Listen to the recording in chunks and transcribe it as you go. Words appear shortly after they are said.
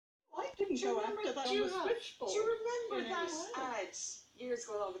couldn't go after that on the switchboard. Do you remember that ad years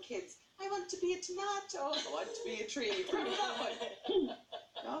ago with all the kids? I want to be a tomato. I want to be a tree. Remember that one?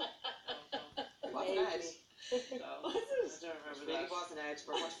 No? It wasn't an ad. No. I don't remember It really was an ad.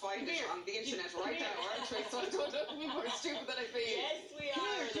 We're going to find it on the internet right now, aren't we? So I don't know me more stupid than I feel. Yes, we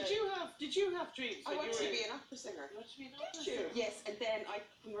are. Did you have dreams? I wanted to be an opera singer. You want to be an opera Did you? singer? Yes, and then I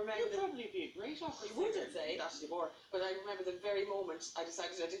can remember. You'd probably be a great opera You singer. wouldn't say that anymore, but I remember the very moment I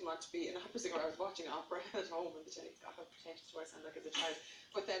decided I didn't want to be an opera singer. I was watching opera at home and the telly. God, how pretentious do I sound like as a child?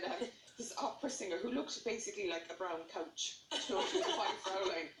 But then this opera singer who looked basically like a brown couch. You know, she was quite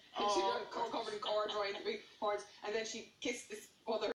crowley. And she was covered in corduroy and the big horns, and then she kissed this other